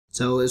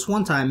So this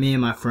one time, me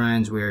and my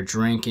friends, we were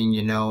drinking,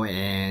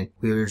 and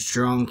we were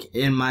drunk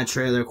in my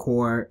trailer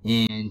court.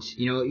 And,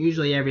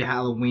 usually every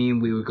Halloween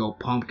we would go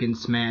pumpkin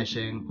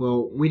smashing.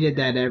 Well, we did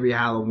that every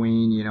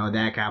Halloween,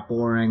 that got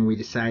boring. We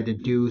decided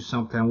to do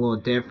something a little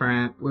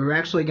different. We were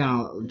actually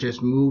gonna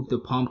just move the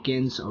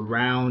pumpkins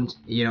around,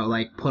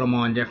 like put them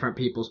on different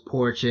people's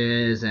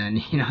porches.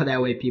 And,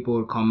 that way people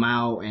would come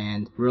out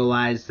and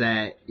realize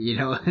that,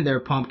 their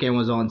pumpkin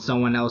was on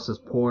someone else's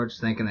porch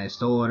thinking they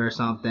stole it or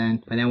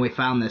something. But then we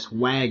found this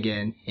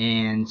wagon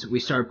and we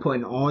started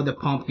putting all the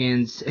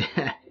pumpkins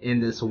in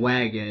this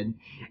wagon,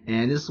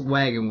 and this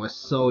wagon was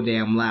so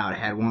damn loud. It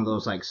had one of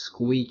those like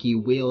squeaky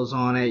wheels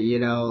on it,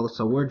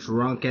 so we're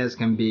drunk as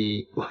can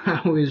be.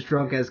 We was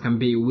drunk as can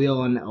be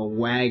wheeling a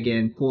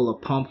wagon full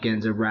of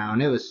pumpkins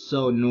around. It was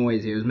so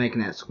noisy. It was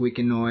making that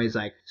squeaking noise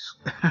like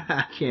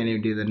I can't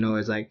even do the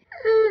noise, like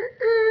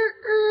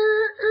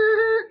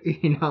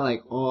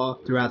like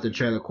all throughout the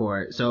trailer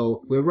court.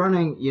 So we're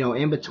running,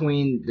 in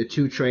between the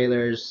two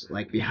trailers,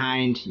 like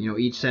behind,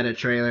 each set of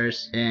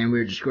trailers, and we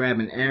were just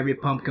grabbing every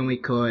pumpkin we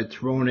could,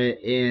 throwing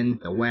it in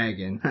the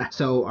wagon.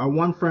 So our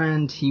one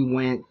friend, he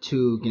went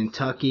to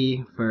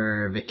Kentucky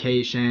for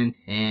vacation,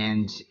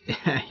 and,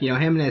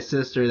 him and his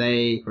sister,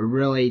 they were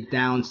really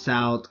down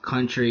south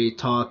country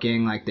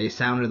talking, like they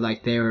sounded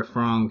like they were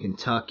from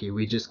Kentucky.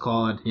 We just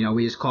called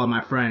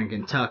my friend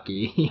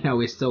Kentucky.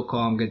 We still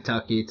call him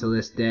Kentucky to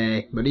this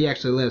day. But he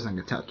actually lives in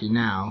Kentucky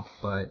now.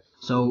 But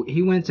so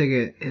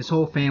his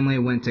whole family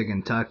went to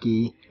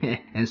Kentucky,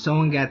 and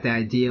someone got the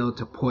idea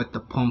to put the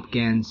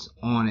pumpkins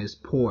on his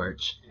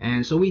porch.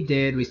 And so we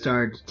did. We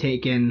started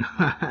taking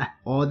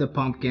all the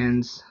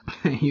pumpkins,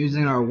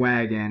 using our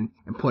wagon,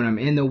 and put them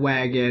in the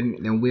wagon,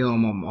 then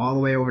wheeling them all the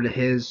way over to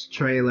his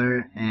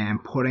trailer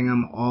and putting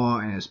them all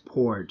in his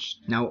porch.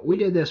 Now, we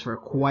did this for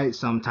quite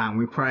some time.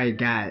 We probably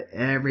got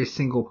every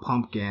single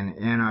pumpkin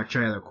in our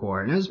trailer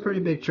court. And it was a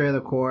pretty big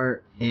trailer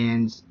court.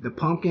 And the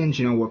pumpkins,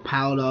 were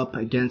piled up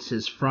against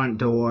his front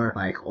door,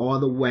 like all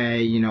the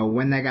way.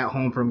 When they got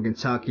home from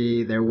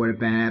Kentucky, there would have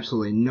been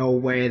absolutely no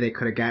way they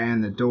could have gotten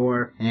in the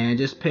door. And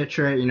just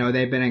picture it,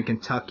 they've been in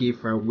Kentucky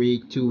for a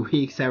week, 2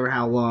 weeks, ever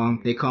how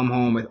long. They come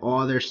home with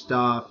all their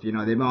stuff, they've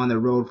been on the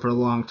road for a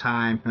long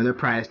time. They're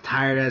probably as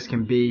tired as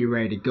can be,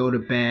 ready to go to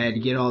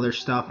bed, get all their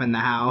stuff in the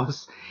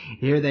house.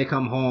 Here they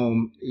come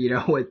home,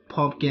 with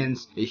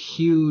pumpkins, a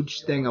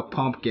huge thing of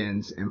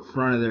pumpkins in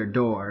front of their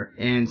door.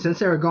 And since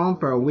they were gone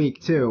for a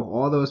week too,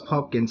 all those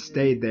pumpkins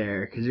stayed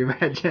there. Could you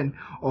imagine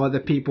all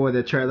the people in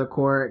the trailer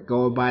court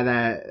going by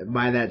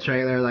that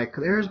trailer, like,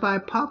 there's my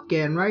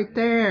pumpkin right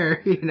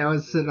there, sitting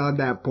on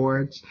that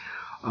porch.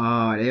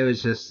 Oh, it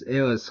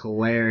was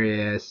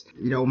hilarious.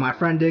 My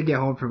friend did get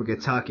home from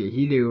Kentucky.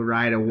 He knew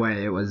right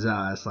away it was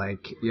us.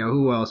 Like,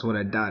 who else would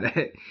have done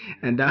it?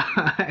 And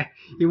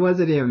he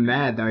wasn't even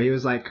mad though. He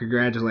was like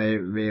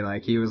congratulating me.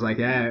 Like, he was like,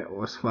 that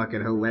was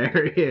fucking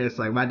hilarious.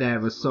 Like, my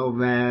dad was so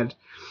mad.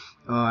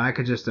 Oh, I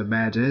could just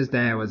imagine. His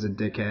dad was a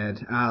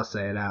dickhead. I'll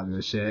say it out in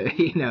the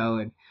shit,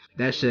 and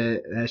that's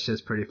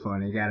just pretty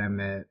funny, gotta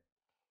admit.